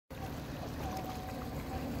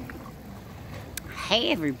Hey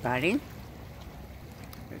everybody,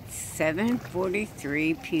 it's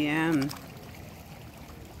 7:43 p.m.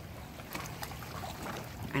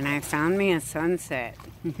 and I found me a sunset.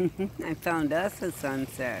 I found us a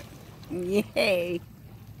sunset. Yay!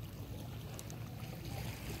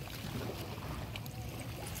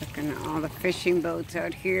 Looking at all the fishing boats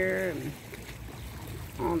out here and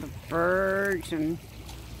all the birds and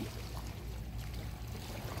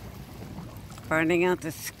finding out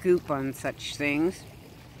the scoop on such things.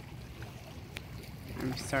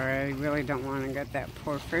 I'm sorry, I really don't want to get that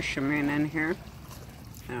poor fisherman in here.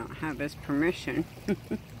 I don't have his permission.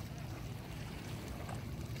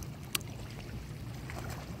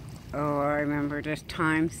 Oh, I remember this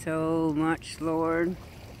time so much, Lord,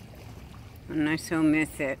 and I so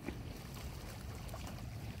miss it.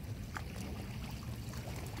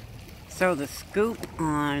 So the scoop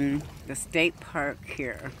on the state park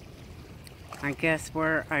here, I guess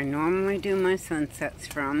where I normally do my sunsets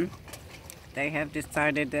from, they have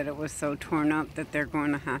decided that it was so torn up that they're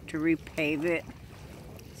going to have to repave it,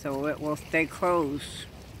 so it will stay closed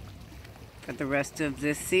for the rest of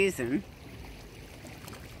this season.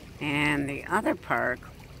 And the other park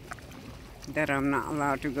that I'm not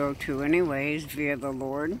allowed to go to anyways via the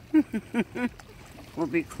Lord will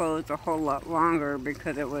be closed a whole lot longer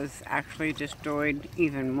because it was actually destroyed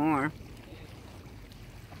even more.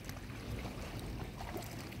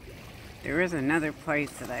 There is another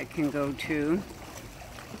place that I can go to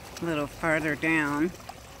a little farther down,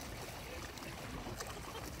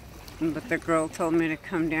 but the girl told me to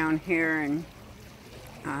come down here and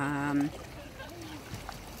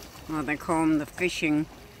well, they call them the fishing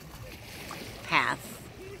path.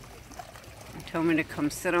 They told me to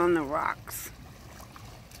come sit on the rocks.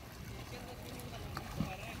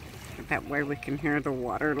 That way we can hear the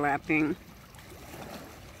water lapping.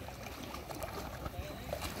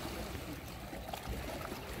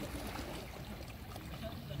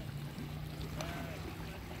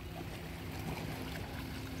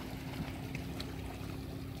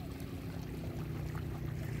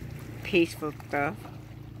 Peaceful stuff.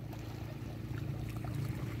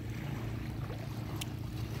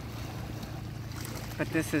 But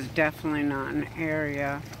this is definitely not an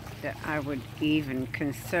area that I would even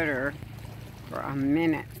consider for a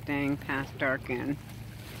minute staying past dark in.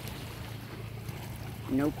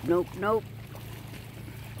 Nope, nope, nope.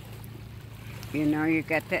 You know, you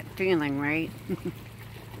got that feeling, right?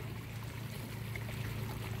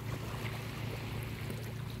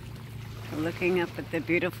 Looking up at the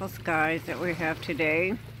beautiful skies that we have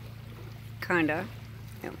today, kinda.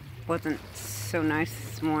 It wasn't so nice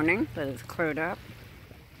this morning, but it's cleared up.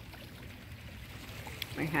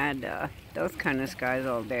 We had those kind of skies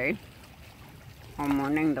all day, all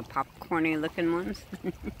morning, the popcorny looking ones.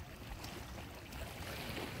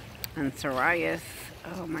 And Sirius,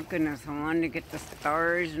 oh my goodness, I wanted to get the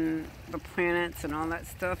stars and the planets and all that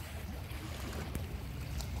stuff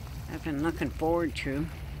I've been looking forward to.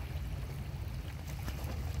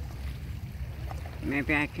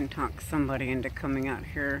 Maybe I can talk somebody into coming out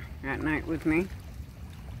here at night with me.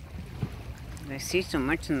 I see so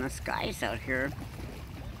much in the skies out here.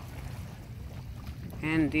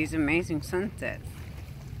 And these amazing sunsets.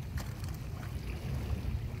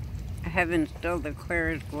 Heaven still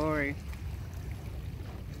declares glory.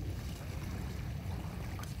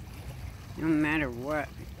 No matter what.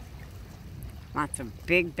 Lots of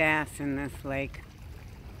big bass in this lake.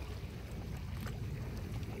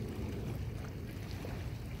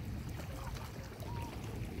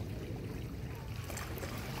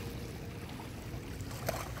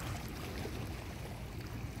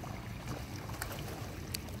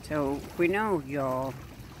 So we know, y'all,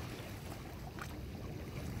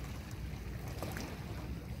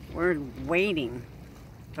 we're waiting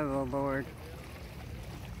for the Lord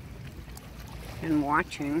and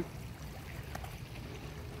watching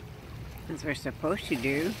as we're supposed to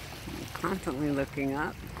do, constantly looking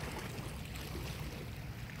up.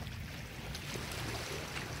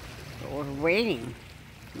 But we're waiting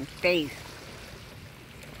in faith.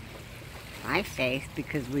 By faith,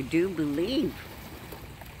 because we do believe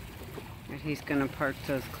that He's going to part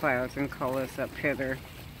those clouds and call us up hither.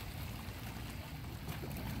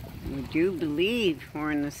 We do believe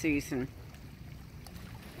we're in the season.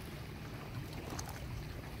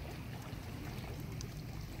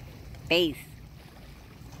 Faith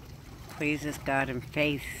pleases God, and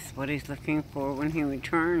faith is what He's looking for when He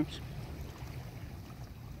returns.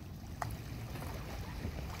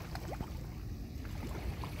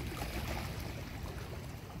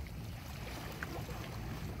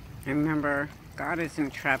 Remember, God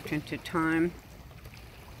isn't trapped into time.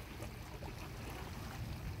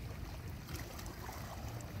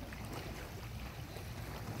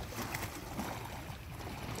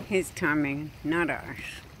 His timing, not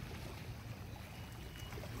ours.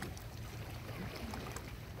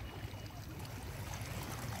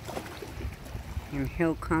 And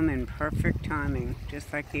he'll come in perfect timing,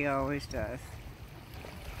 just like he always does.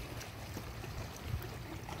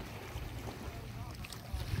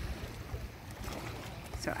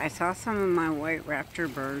 So I saw some of my white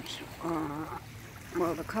raptor birds.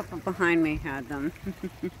 Well, the couple behind me had them.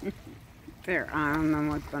 They're on them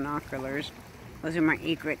with binoculars. Those are my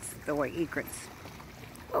egrets, the white egrets.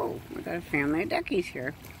 Oh, we got a family of duckies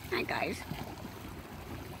here. Hi, guys.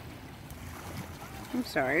 I'm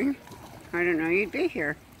sorry. I didn't know you'd be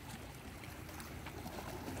here.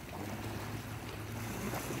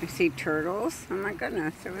 I see turtles. Oh my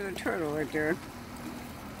goodness, there was a turtle right there.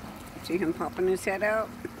 See him popping his head out?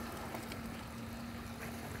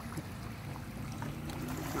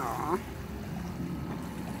 Aw.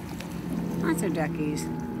 Lots of duckies.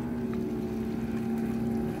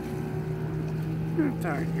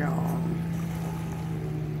 Sorry, y'all.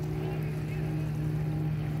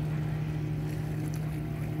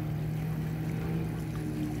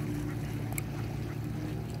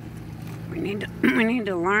 We need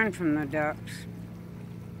to learn from the ducks.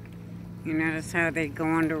 You notice how they go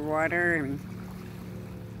underwater and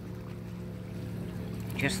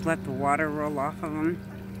just let the water roll off of them?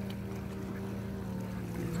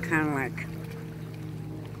 It's kind of like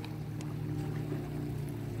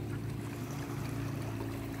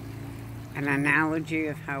an analogy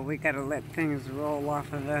of how we gotta let things roll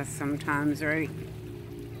off of us sometimes, right?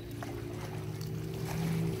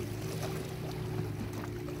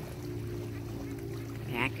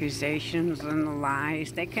 The accusations and the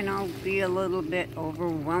lies, they can all be a little bit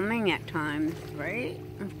overwhelming at times, right?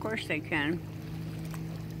 Of course they can.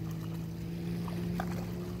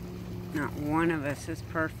 Not one of us is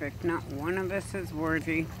perfect. Not one of us is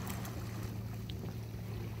worthy.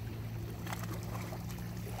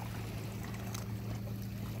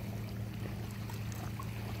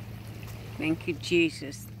 Thank you,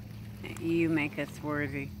 Jesus, that you make us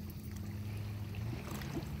worthy.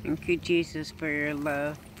 Thank you, Jesus, for your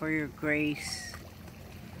love, for your grace.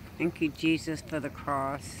 Thank you, Jesus, for the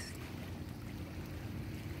cross.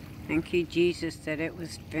 Thank you, Jesus, that it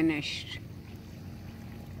was finished.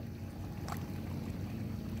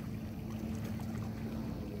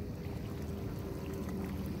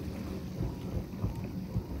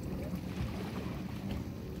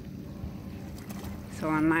 So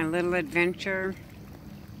on my little adventure,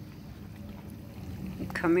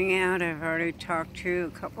 coming out, I've already talked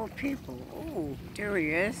to a couple people. Oh, there he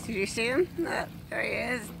is. Did you see him? Oh, there he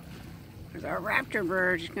is. There's our raptor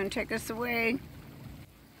bird. He's going to take us away.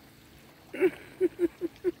 Yeah.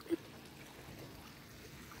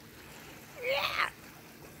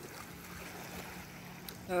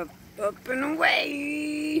 Up and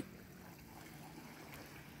away.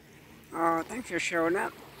 Oh, thanks for showing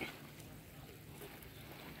up.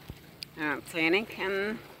 I don't see any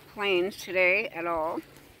planes today at all.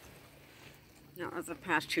 That was the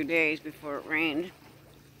past 2 days before it rained.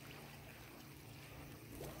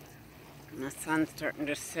 And the sun's starting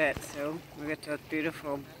to set, so we get those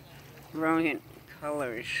beautiful, brilliant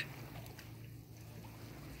colors.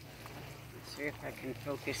 Let's see if I can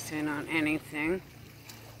focus in on anything.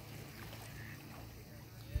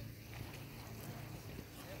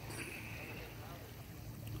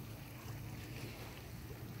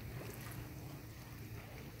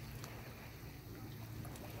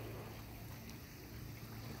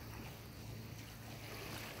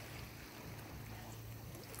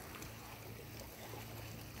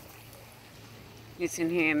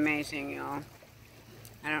 Isn't he amazing, y'all?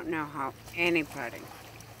 I don't know how anybody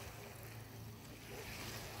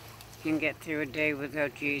can get through a day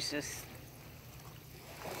without Jesus.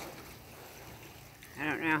 I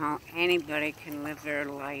don't know how anybody can live their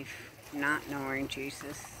life not knowing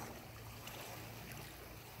Jesus.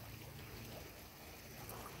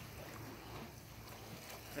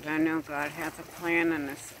 But I know God has a plan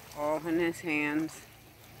and it's all in His hands.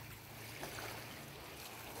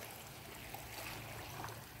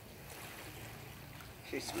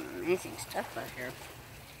 There's some amazing stuff out here.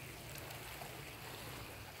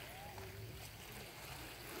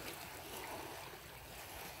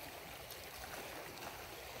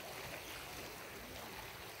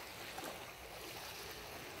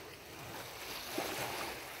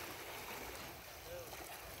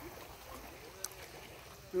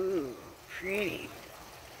 Ooh, pretty.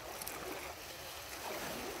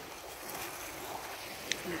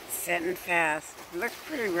 It's setting fast. It looks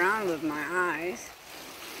pretty round with my eyes.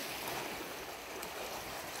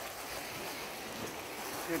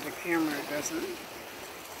 Good, the camera doesn't.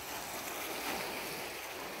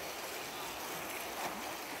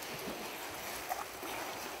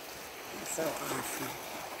 So awesome.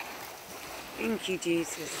 Thank you,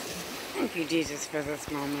 Jesus. Thank you, Jesus, for this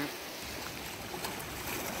moment.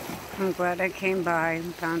 I'm glad I came by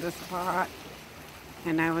and found a spot,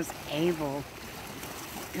 and I was able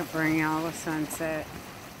to bring y'all a sunset.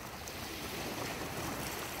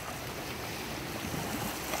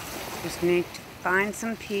 Just need to find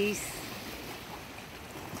some peace.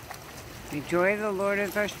 The joy of the Lord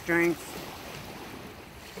is our strength.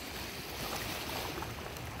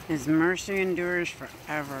 His mercy endures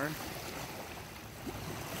forever.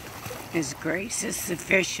 His grace is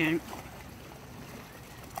sufficient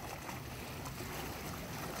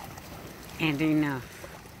and enough.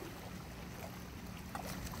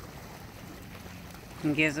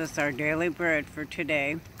 He gives us our daily bread for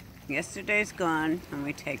today. Yesterday's gone, and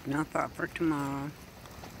we take no thought for tomorrow.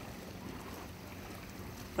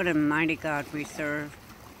 What a mighty God we serve.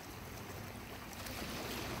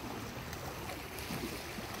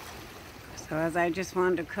 So as I just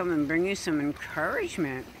wanted to come and bring you some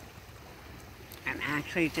encouragement and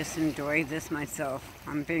actually just enjoy this myself.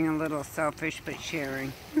 I'm being a little selfish, but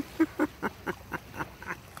sharing.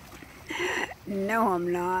 No,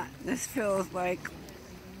 I'm not. This feels like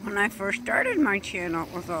when I first started my channel,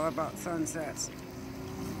 it was all about sunsets.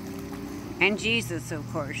 And Jesus, of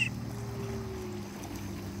course.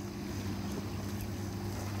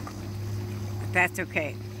 But that's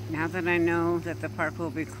okay. Now that I know that the park will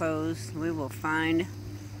be closed, we will find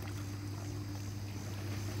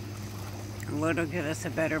the Lord will give us a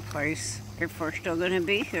better place. If we're still going to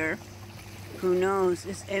be here, who knows?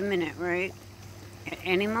 It's imminent, right? At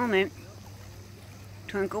any moment,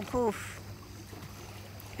 twinkle poof,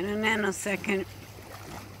 in a nanosecond.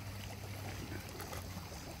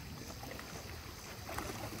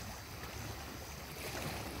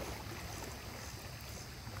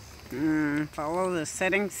 Follow the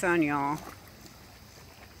setting sun, y'all.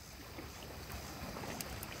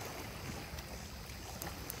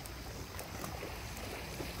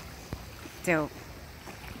 So,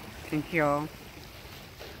 thank you all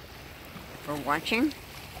for watching.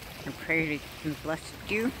 I pray that it blessed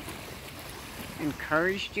you,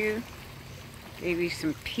 encouraged you, gave you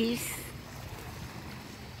some peace.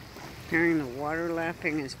 Hearing the water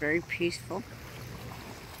lapping is very peaceful.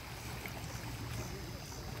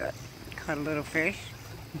 Caught a little fish,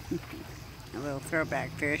 a little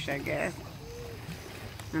throwback fish, I guess.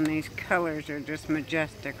 And these colors are just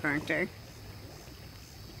majestic, aren't they?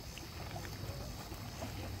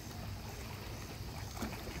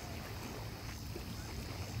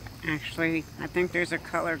 Actually, I think there's a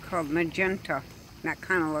color called magenta. That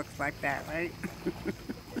kind of looks like that, right?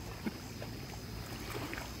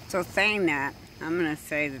 So saying that, I'm going to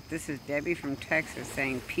say that this is Debbie from Texas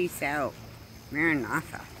saying peace out.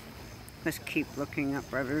 Maranatha. Let's keep looking up,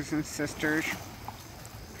 brothers and sisters.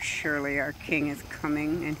 Surely our King is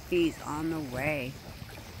coming, and he's on the way.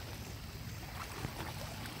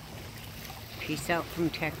 Peace out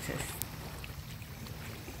from Texas.